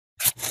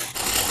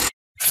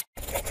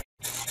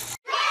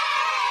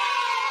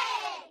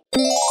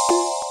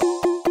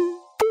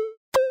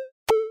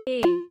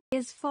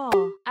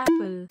for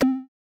apple.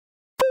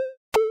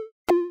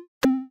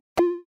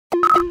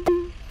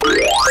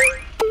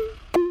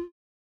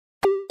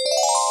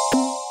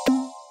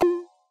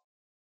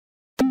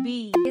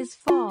 B is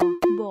for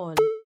ball.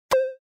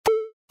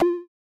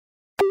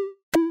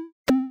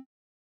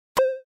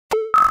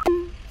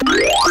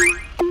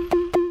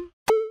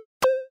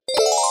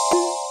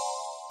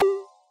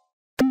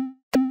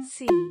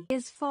 C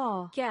is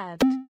for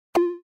cat.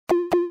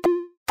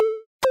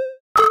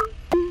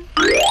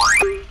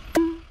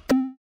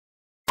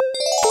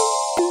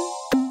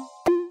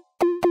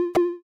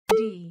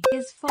 D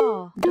is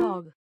for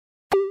dog.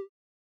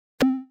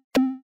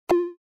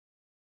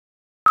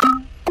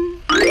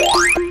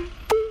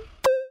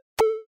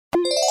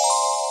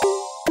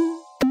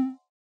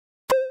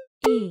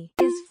 E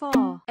is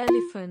for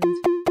elephant.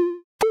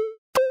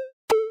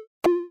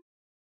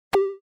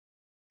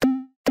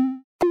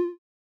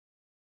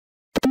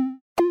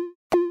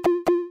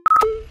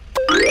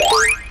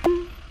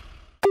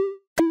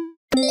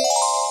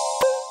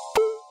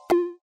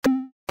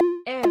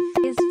 F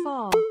is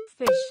for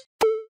fish.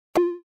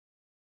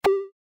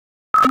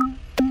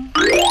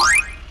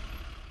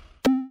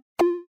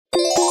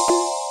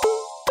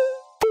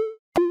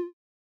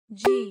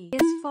 G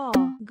is for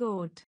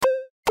goat.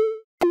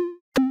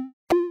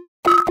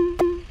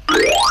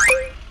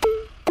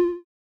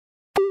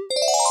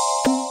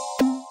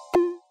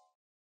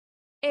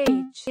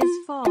 H is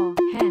for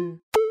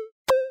hen.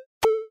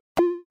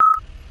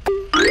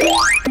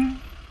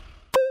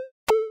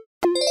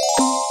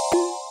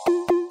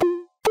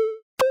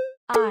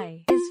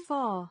 I is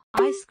for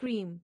ice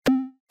cream.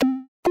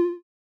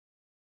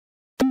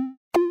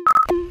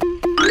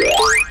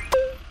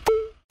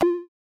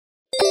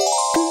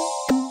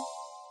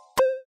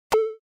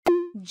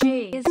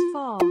 J is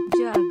for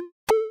jug.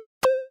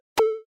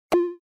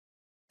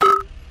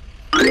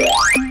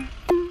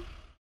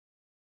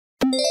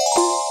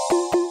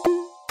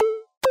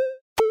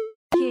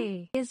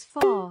 K is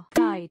for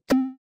kite.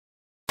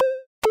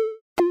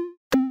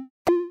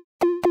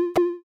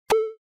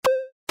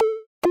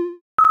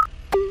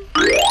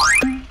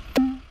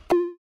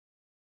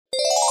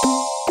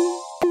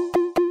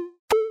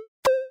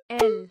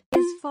 L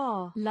is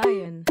for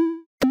lion.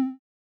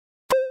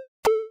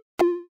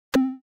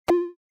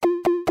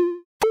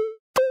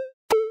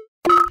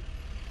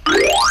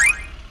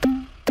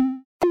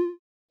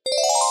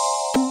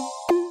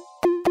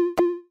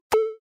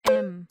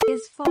 M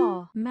is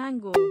for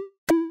mango.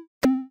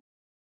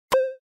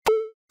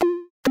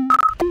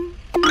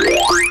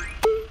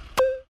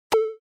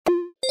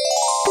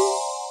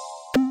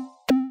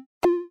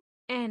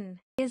 N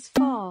is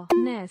for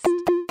nest.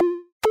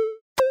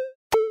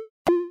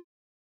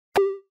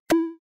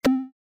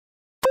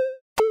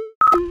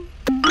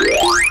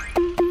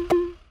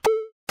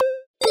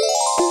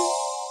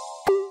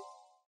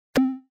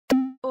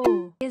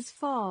 O is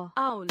for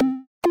owl.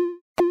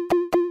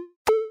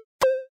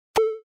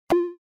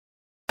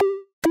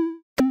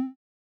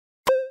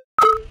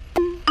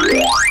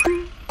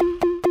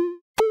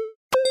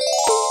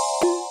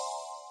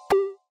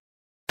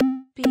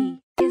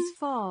 P is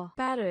for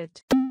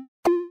parrot.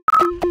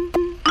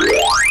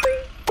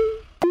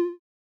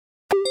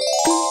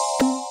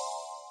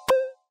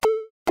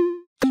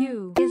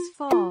 Q is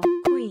for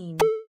queen.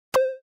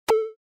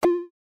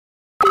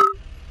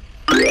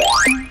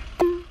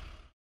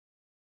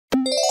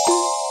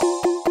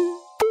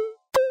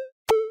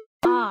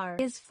 R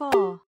is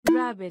for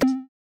rabbit.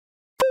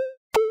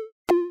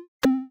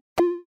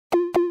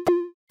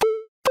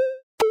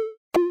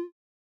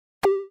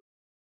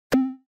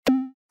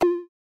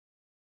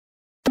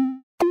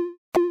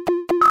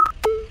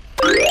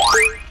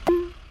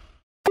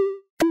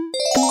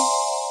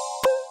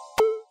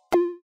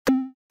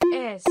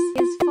 S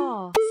is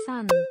for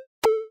sun.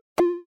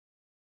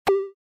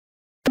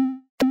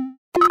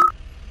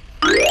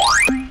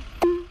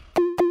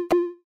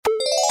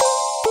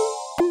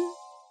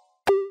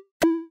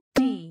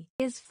 T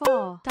is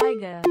for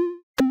tiger.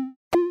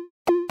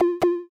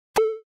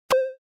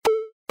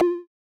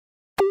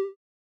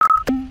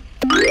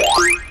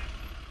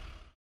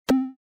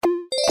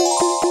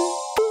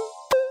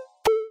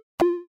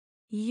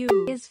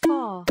 U is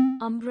for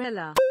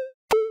umbrella.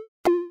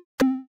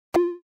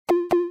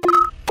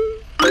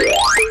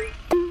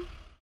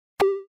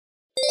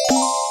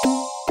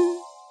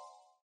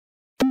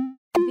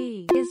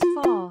 V is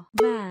for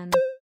van.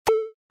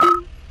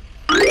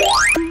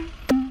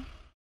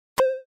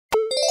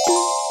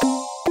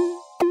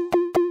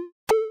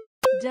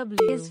 W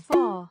is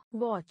for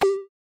watch.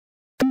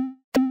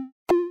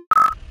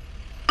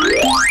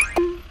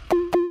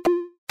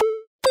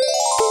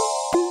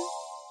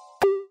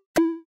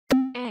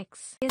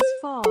 X is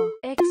for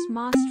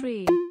Xmas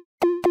tree.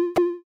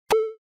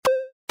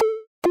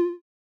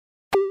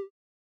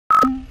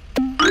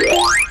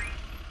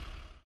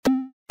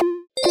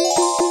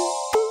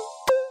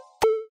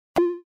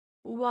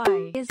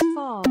 Y is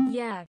for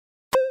yak.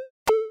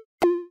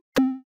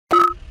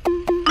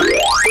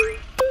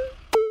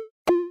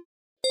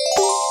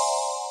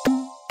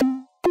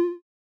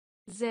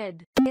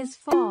 Z is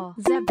for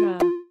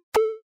zebra.